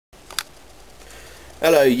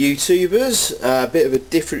Hello YouTubers, a bit of a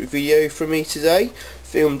different video from me today,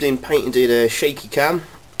 filmed in patented shaky cam,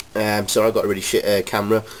 so I got a really shit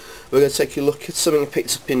camera. We're going to take a look at something I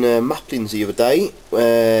picked up in Maplins the other day,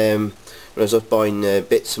 when I was off buying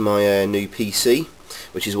bits of my new PC,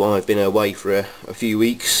 which is why I've been away for a few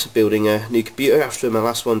weeks building a new computer after my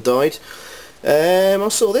last one died. I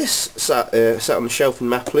saw this sat on the shelf in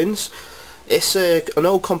Maplins. It's an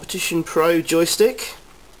old Competition Pro joystick.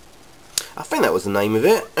 I think that was the name of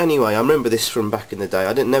it. Anyway, I remember this from back in the day.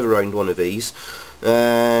 I never owned one of these,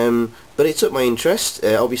 but it took my interest.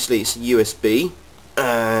 Obviously, it's a USB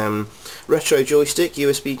retro joystick,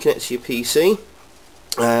 USB connects to your PC,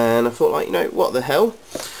 and I thought, like, you know, what the hell?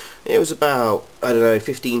 It was about, I don't know,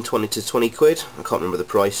 15, 20 to 20 quid. I can't remember the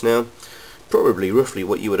price now. Probably roughly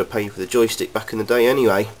what you would have paid for the joystick back in the day,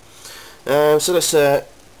 anyway. So let's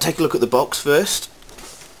take a look at the box first.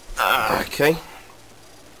 Okay.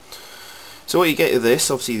 So what you get with this,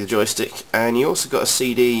 obviously the joystick, and you also got a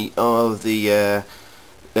CD of the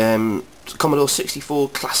Commodore 64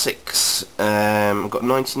 classics. I've got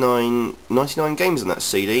 99 games on that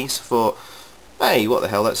CD, so I thought, hey, what the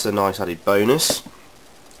hell, that's a nice added bonus.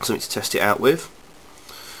 Something to test it out with.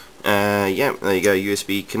 Yeah, there you go,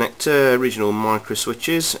 USB connector, original micro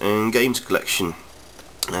switches, and games collection.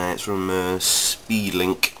 It's from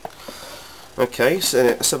Speedlink. Okay, so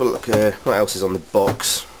let's have a look what else is on the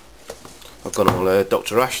box. I've gone all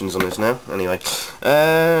Dr. Rations on this now. Anyway,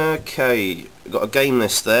 okay, got a game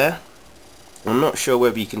list there. I'm not sure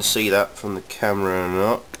whether you can see that from the camera or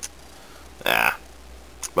not.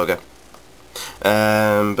 Bugger.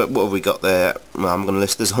 But what have we got there? Well, I'm going to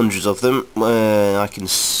list. There's hundreds of them. I can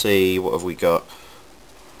see. What have we got?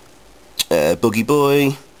 Boogie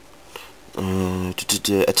Boy.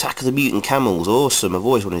 Attack of the Mutant Camels. Awesome. I've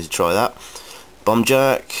always wanted to try that. Bomb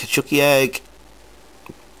Jack. Chucky Egg.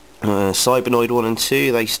 Cybernoid 1 and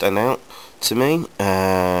 2, they stand out to me.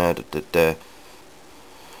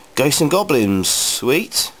 Ghosts and Goblins,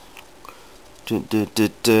 sweet.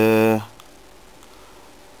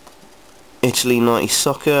 Italy 90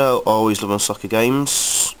 Soccer, I always love my soccer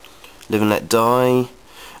games. Live and Let Die.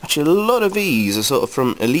 Actually, a lot of these are sort of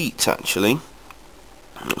from Elite, actually.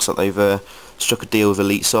 Looks like they've struck a deal with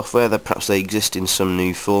Elite Software, that perhaps they exist in some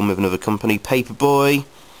new form with another company. Paperboy.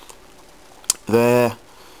 There.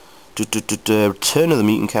 Return of the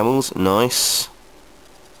Mutant Camels, nice.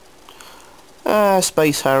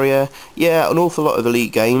 Space Harrier, yeah, an awful lot of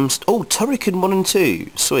Elite games. Oh, Turrican 1 and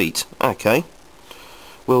 2, sweet, okay.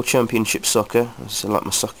 World Championship Soccer, I like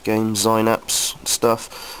my soccer games, Synapse stuff.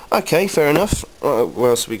 Okay, fair enough. What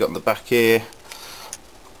else have we got in the back here?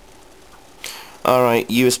 Alright,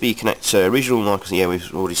 USB connector, original micro, yeah,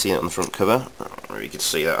 we've already seen it on the front cover. I don't know if you can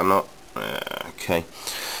see that or not. Okay.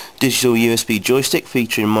 Digital USB joystick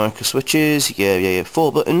featuring micro switches, yeah,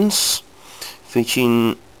 4 buttons,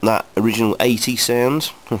 featuring that original 80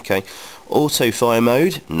 sound. Okay, auto fire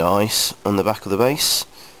mode, nice, on the back of the base.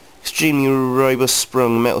 Extremely robust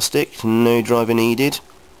sprung metal stick, no driver needed.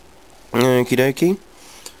 Okie dokie.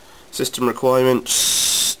 System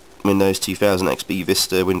requirements: Windows 2000 XP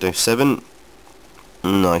Vista, Windows 7.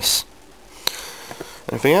 Nice.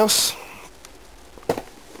 Anything else?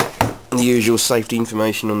 The usual safety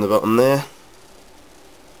information on the bottom there.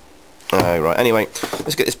 Right, anyway,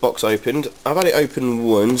 let's get this box opened. I've had it open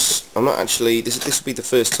once. I'm not actually, this will be the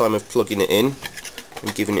first time of plugging it in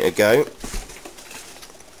and giving it a go.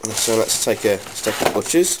 So let's take a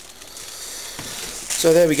butcher's.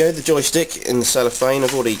 So there we go, the joystick in the cellophane.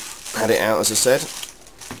 I've already had it out, as I said.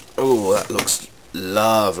 Oh, that looks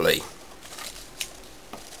lovely.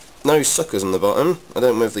 No suckers on the bottom. I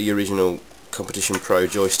don't know if the original Competition Pro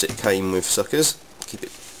joystick came with suckers. Keep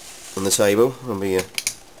it on the table.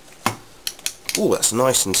 Oh, that's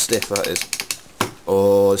nice and stiff, that is.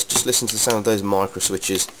 Oh, let's just listen to the sound of those micro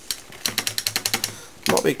switches.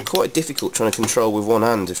 Might be quite difficult trying to control with one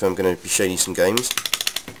hand if I'm going to be showing you some games.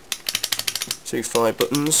 2 5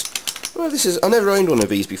 buttons. Well, this is, I never owned one of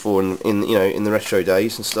these before in you know, in the retro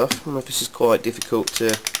days and stuff. I don't know if this is quite difficult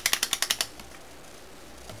to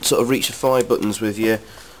sort of reach the 5 buttons with your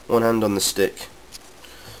one hand on the stick.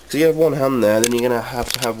 So you have one hand there, then you're going to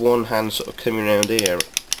have one hand sort of coming around here and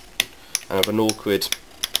have an awkward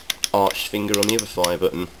arched finger on the other 5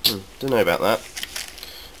 button. Don't know about that.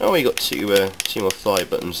 Oh, you got two more 5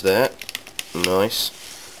 buttons there. Nice.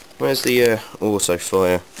 Where's the auto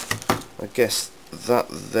fire? I guess that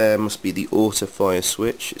there must be the auto fire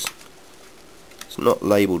switch. It's not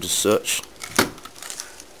labelled as such.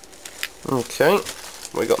 Okay.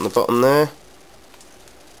 What we got on the bottom there?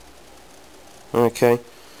 Okay.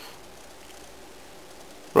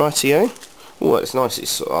 Rightio. Oh, it's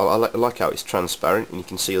nice. I like how it's transparent and you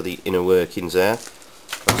can see all the inner workings there.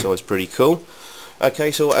 That's always pretty cool.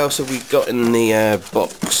 Okay, so what else have we got in the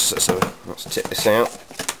box? So let's check this out.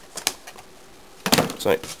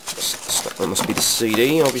 So that must be the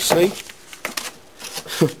CD, obviously.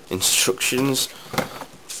 Instructions.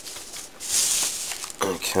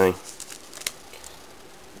 Okay.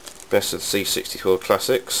 Best of the C64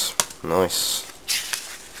 classics. Nice.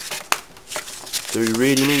 Do we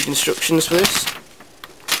really need instructions for this?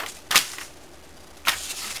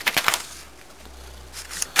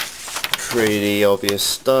 Pretty obvious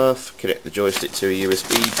stuff. Connect the joystick to a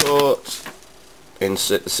USB port.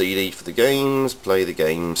 Insert the CD for the games. Play the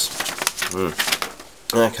games.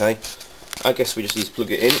 Okay. I guess we just need to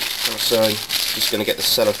plug it in. So just going to get the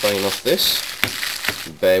cellophane off this.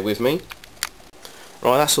 Bear with me.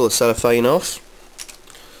 Right, that's all the cellophane off.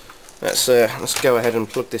 Let's go ahead and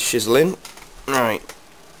plug this shizzle in. Right.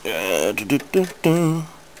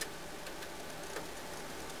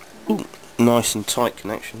 Ooh, nice and tight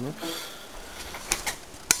connection there.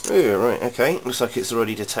 Ooh, right, okay. Looks like it's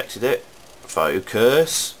already detected it.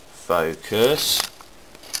 Focus. Focus.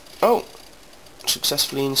 Oh!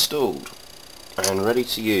 Successfully installed. And ready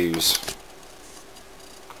to use.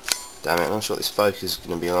 Damn it, I'm not sure what this focus is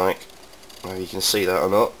going to be like. Maybe you can see that or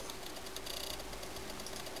not.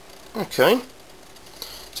 Okay.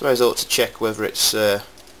 Suppose I ought to check whether it's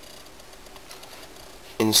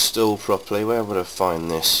installed properly. Where would I find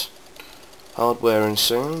this? Hardware and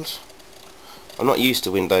sound. I'm not used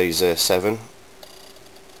to Windows 7.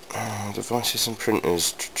 Devices and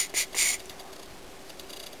printers.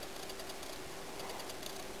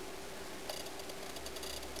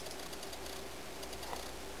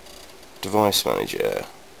 Device manager.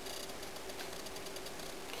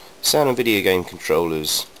 Sound and video game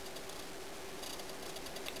controllers.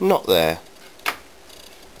 Not there.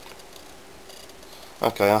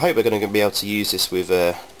 Okay, I hope we're going to be able to use this with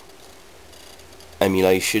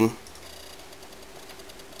emulation.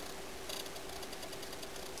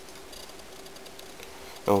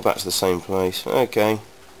 Oh, back to the same place. Okay.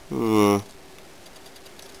 Oh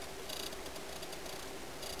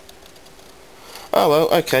well.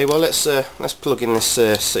 Okay. Well, let's plug in this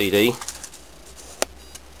CD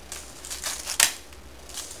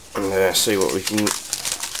and see what we can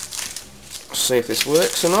see if this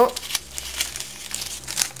works or not.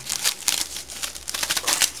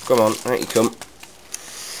 Come on, out you come.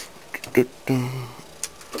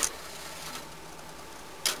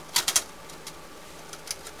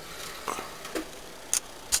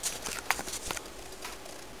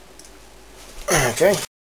 Okay.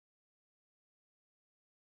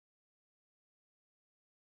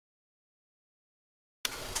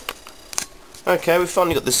 Okay, we've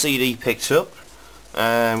finally got the CD picked up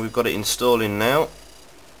and we've got it installing now,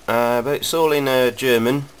 but it's all in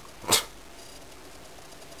German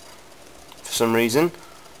for some reason,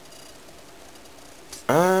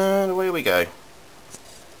 and away we go.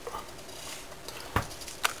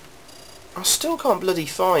 I still can't bloody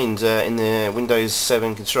find in the Windows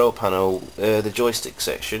 7 control panel the joystick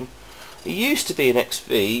section. It used to be in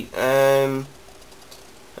XP, an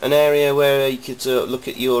area where you could look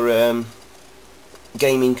at your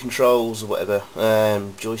gaming controls or whatever,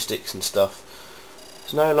 joysticks and stuff.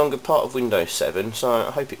 It's no longer part of Windows 7, so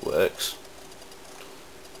I hope it works.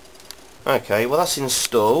 Okay, well that's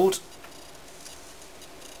installed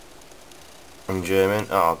in German.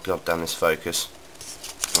 Oh god damn this focus.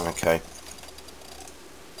 Okay.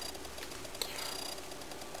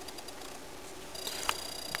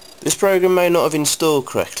 This program may not have installed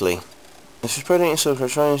correctly. If this program installed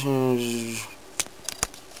correctly,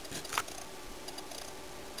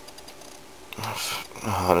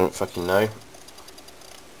 I don't fucking know.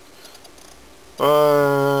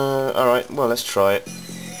 Alright, well let's try it.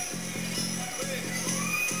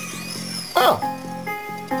 Oh!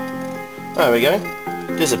 There we go.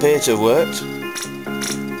 Does appear to have worked.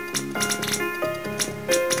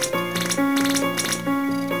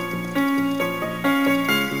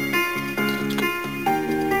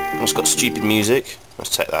 It's got stupid music.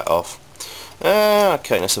 Let's take that off.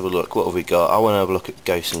 Okay, let's have a look. What have we got? I want to have a look at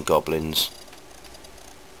Ghosts and Goblins.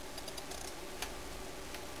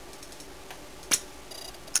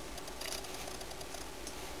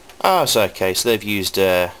 Oh, it's okay. So they've used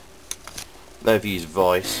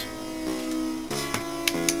voice.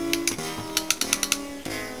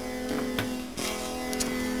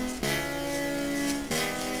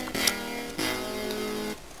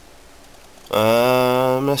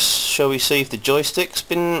 Shall we see if the joystick's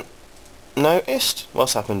been noticed?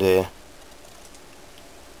 What's happened here?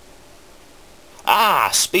 Ah,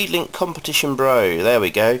 Speedlink Competition Bro. There we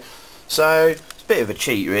go. So it's a bit of a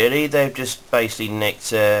cheat really. They've just basically nicked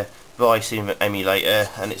Vice emulator,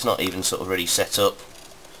 and it's not even sort of really set up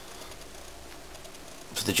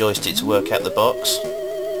for the joystick to work out the box.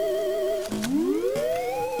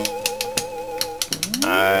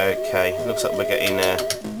 Okay, looks like we're getting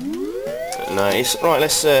nice. Right,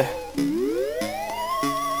 let's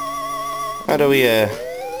how do we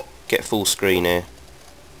get full screen here?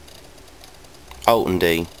 Alt and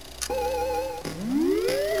D.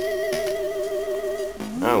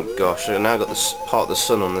 Oh gosh, I've now got this part of the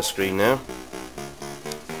sun on the screen now.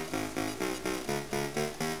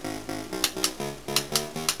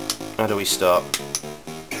 How do we start?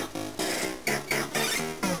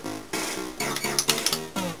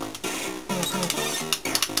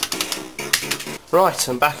 Right,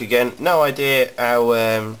 I'm back again. No idea how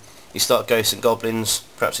you start Ghosts and Goblins.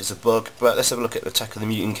 Perhaps it's a bug, but let's have a look at Attack of the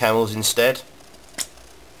Mutant Camels instead.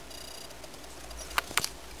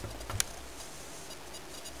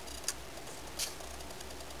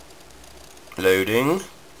 Loading.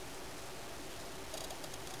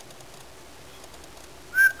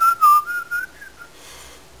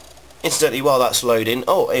 Incidentally, while that's loading,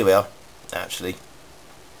 oh, here we are, actually.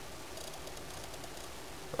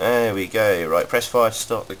 There we go. Right, press 5 to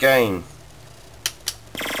start the game.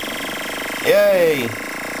 Yay!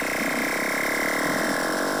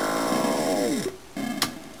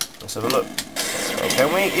 Let's have a look. Oh,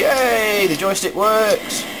 can we? Yay! The joystick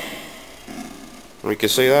works! We can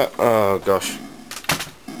see that? Oh gosh.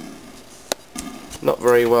 Not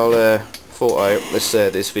very well thought out,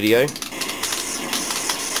 this video.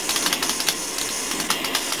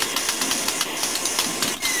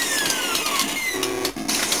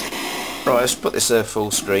 Right, let's put this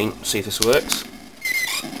full screen, see if this works.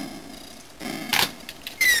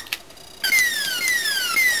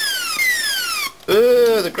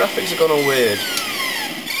 The graphics have gone all weird.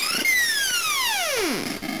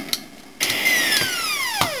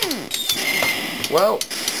 Well,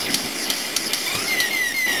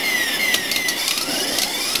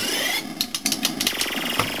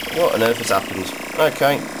 what on earth has happened?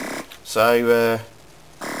 Okay, so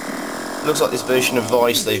looks like this version of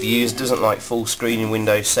Vice they've used doesn't like full screen in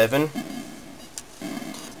Windows 7.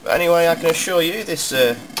 But anyway, I can assure you this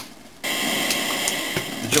the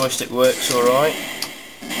joystick works alright.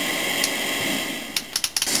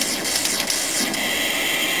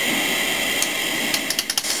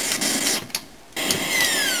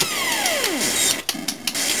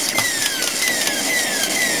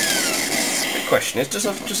 The question is, does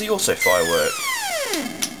the auto fire work?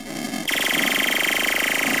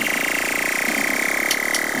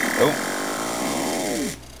 Oh.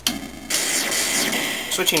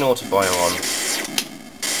 Switching auto fire on.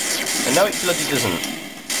 And no, it bloody doesn't.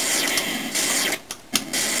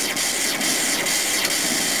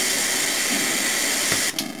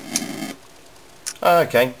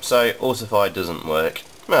 Okay, so auto fire doesn't work.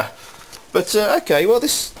 But okay, well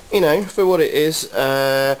this, you know, for what it is,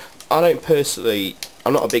 I'm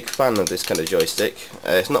not a big fan of this kind of joystick.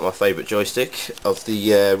 It's not my favourite joystick of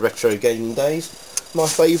the retro gaming days. My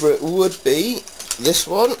favourite would be this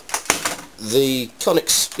one, the Conic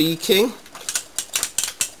Speaking.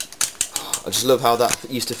 I just love how that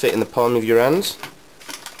used to fit in the palm of your hand.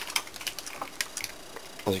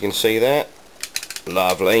 As you can see there,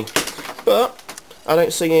 lovely. But I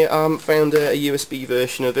don't see found a USB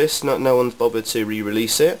version of this. No one's bothered to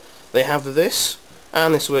re-release it. They have this,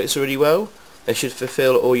 and this works really well. It should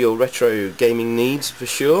fulfill all your retro gaming needs for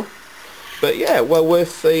sure. But yeah, well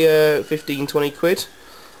worth the 15-20 quid,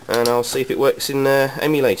 and I'll see if it works in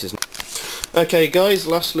emulators. Okay guys,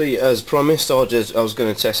 lastly, as promised, I was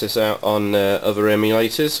going to test this out on other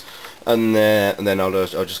emulators, and then I'll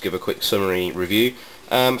just give a quick summary review.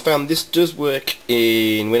 Found this does work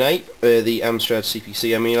in Win 8, the Amstrad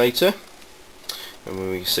CPC emulator, and when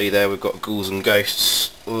we see there we've got Ghouls and Ghosts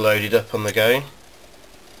loaded up on the go.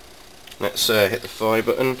 Let's hit the fire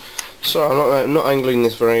button. Sorry, I'm not angling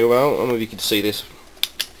this very well. I don't know if you can see this.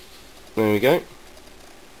 There we go.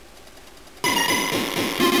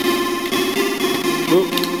 Oop.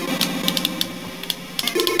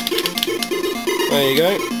 There you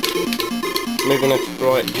go. Moving left,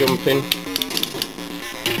 right, jumping.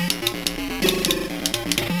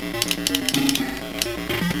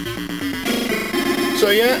 So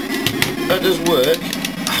yeah, that does work.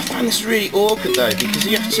 I find this really awkward though, because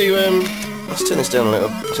you have to let's turn this down a little,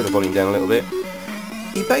 turn the volume down a little bit.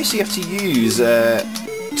 You basically have to use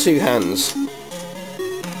two hands.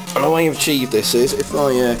 And the way you've achieved this is, if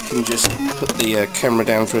I can just put the camera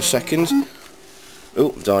down for a second.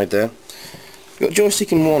 Oh, died there. You've got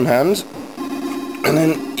joystick in one hand, and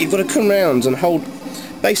then you've got to come round and hold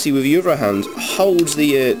basically with your other hand hold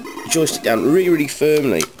the joystick down really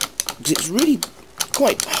firmly, because it's really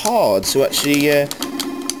quite hard to actually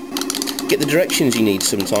get the directions you need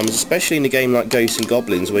sometimes, especially in a game like Ghosts and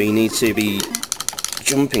Goblins where you need to be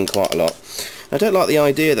jumping quite a lot. I don't like the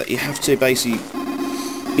idea that you have to basically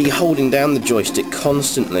be holding down the joystick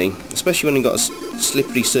constantly, especially when you've got a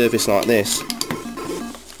slippery surface like this.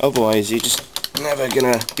 Otherwise you're just never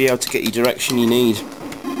gonna be able to get your direction you need.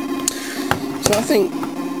 So I think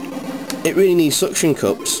it really needs suction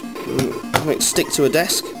cups. Might stick to a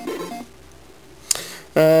desk.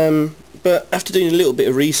 But after doing a little bit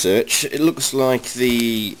of research, it looks like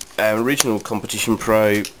the original Competition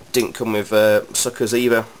Pro didn't come with suckers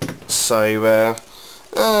either. So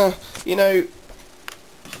you know,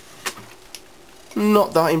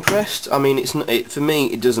 not that impressed. I mean, it's not, for me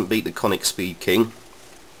it doesn't beat the Conic Speed King.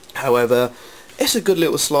 However, it's a good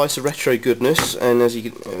little slice of retro goodness, and as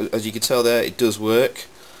you can tell there, it does work.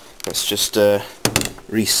 Let's just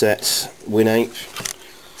reset Winape.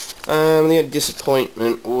 The only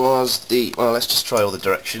disappointment was the, well, let's just try all the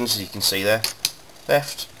directions. As you can see there,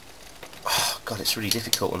 left, oh god, it's really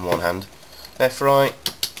difficult on one hand, left, right,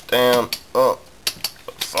 down, up,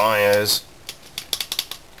 fires.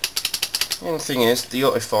 The only thing is, the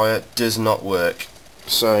auto fire does not work.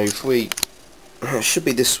 So if we, it should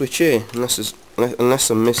be this switch here, unless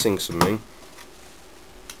I'm missing something.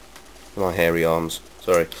 My hairy arms,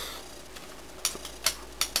 sorry.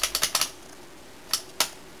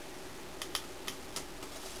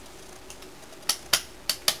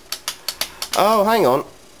 Oh, hang on.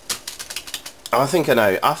 I think I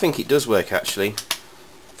know. I think it does work actually.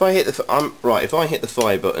 If I hit the, right. If I hit the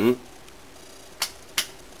fire button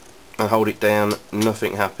and hold it down,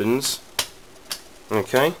 nothing happens.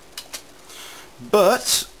 Okay.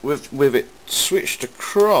 But with it switched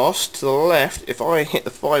across to the left, if I hit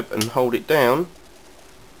the fire button and hold it down,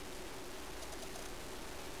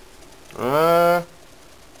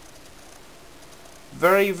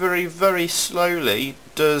 very slowly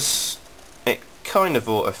does it kind of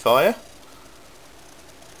auto fire.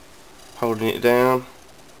 Holding it down,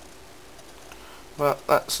 well,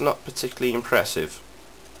 that's not particularly impressive.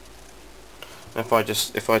 If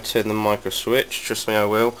I turn the micro switch, trust me I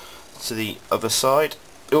will, to the other side,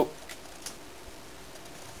 oh,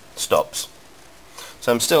 stops.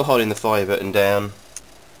 So I'm still holding the fire button down,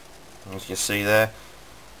 as you can see there.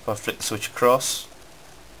 If I flick the switch across,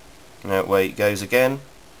 now away it goes again,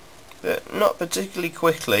 but not particularly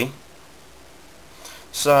quickly.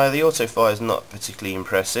 So the auto fire is not particularly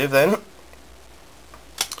impressive then.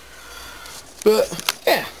 But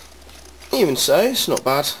yeah, even so, it's not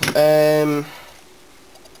bad.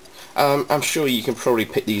 I'm sure you can probably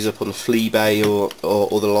pick these up on the Fleabay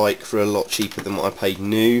or the like for a lot cheaper than what I paid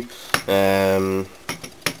new. I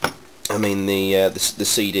mean the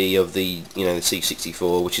CD of the, you know, the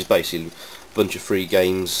C64, which is basically a bunch of free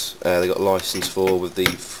games they got a license for with the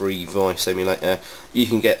free Vice emulator. You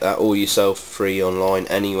can get that all yourself free online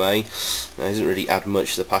anyway. It doesn't really add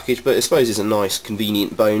much to the package, but I suppose it's a nice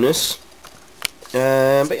convenient bonus.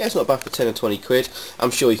 But yeah, it's not bad for 10 or 20 quid.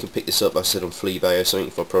 I'm sure you can pick this up, I said, on Fleabay or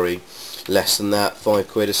something for probably less than that, 5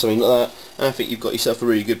 quid or something like that. And I think you've got yourself a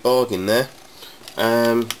really good bargain there.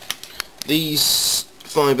 These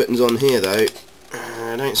fire buttons on here though,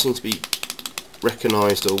 don't seem to be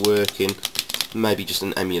recognised or working. Maybe just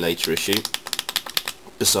an emulator issue.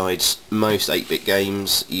 Besides, most 8-bit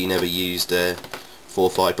games you never used 4 or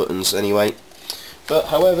 5 buttons anyway. But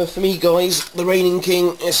however, for me guys, the reigning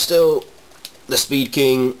king is still the Speed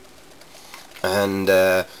King, and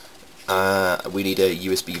we need a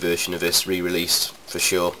USB version of this re-released for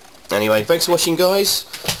sure. Anyway, thanks for watching guys.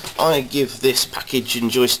 I give this package and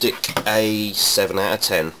joystick a 7 out of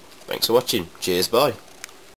 10. Thanks for watching. Cheers, bye.